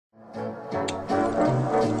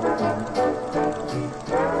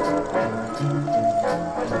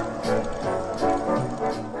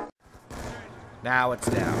Now it's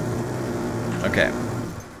down. Okay.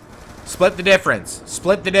 Split the difference.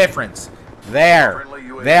 Split the difference. There.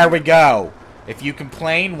 There we go. If you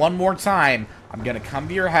complain one more time, I'm going to come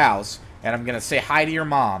to your house, and I'm going to say hi to your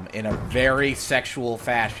mom in a very sexual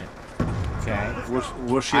fashion. Okay?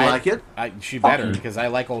 Will she like it? She better, because I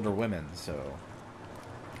like older women, so...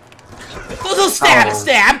 Stab!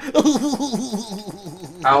 Stab!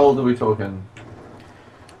 How old are we talking?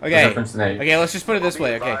 Okay, okay, let's just put it this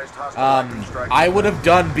way, okay. I would have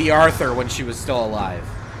done Bea Arthur when she was still alive.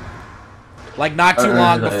 Like, not too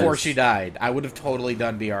long before she died. I would have totally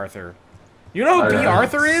done Bea Arthur. You know who Bea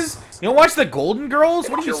Arthur is? You don't watch the Golden Girls?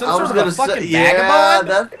 What are you, some sort of a fucking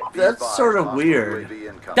vagabond? Yeah, that's sort of weird.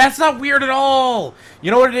 That's not weird at all! You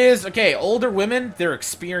know what it is? Okay, older women, they're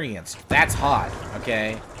experienced. That's hot,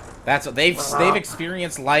 okay? That's what they've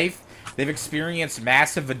experienced life. They've experienced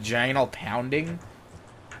massive vaginal pounding.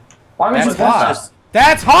 That's hot.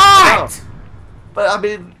 That's hot! But I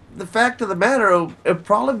mean, the fact of the matter, it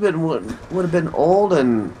probably would have been old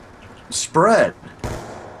and spread.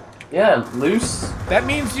 Yeah, loose. That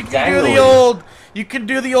means you can do the old. You can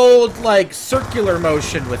do the old like circular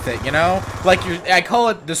motion with it. You know, like I call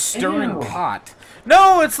it the stirring pot.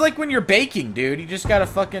 No, it's like when you're baking, dude. You just gotta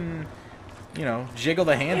fucking, you know, jiggle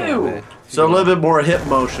the handle of it. So a little bit more hip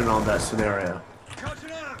motion on that scenario.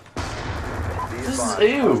 This is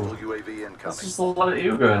ew. That's just a lot of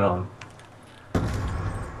ew going on.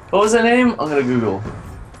 What was her name? I'm gonna Google.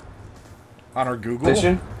 On her Google?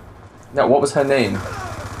 No, what was her name?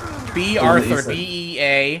 Bea Arthur.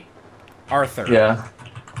 B-E-A Arthur. Yeah.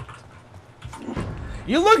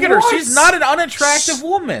 You look at her. She's not an unattractive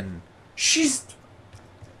woman. She's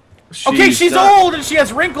okay, she's old and she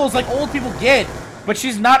has wrinkles like old people get, but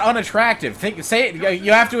she's not unattractive. Say it.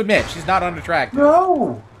 You have to admit, she's not unattractive.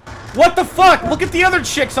 No. What the fuck? Look at the other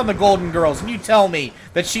chicks on the Golden Girls, and you tell me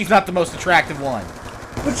that she's not the most attractive one.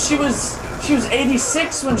 But she was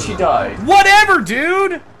 86 when she died. Whatever,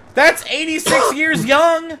 dude. That's 86 years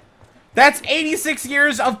young. That's 86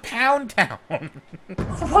 years of Pound Town.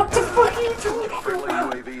 What the fuck are you doing?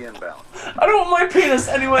 I don't want my penis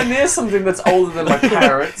anywhere near something that's older than my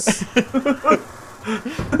parents.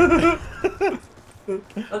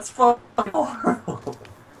 That's fucking horrible.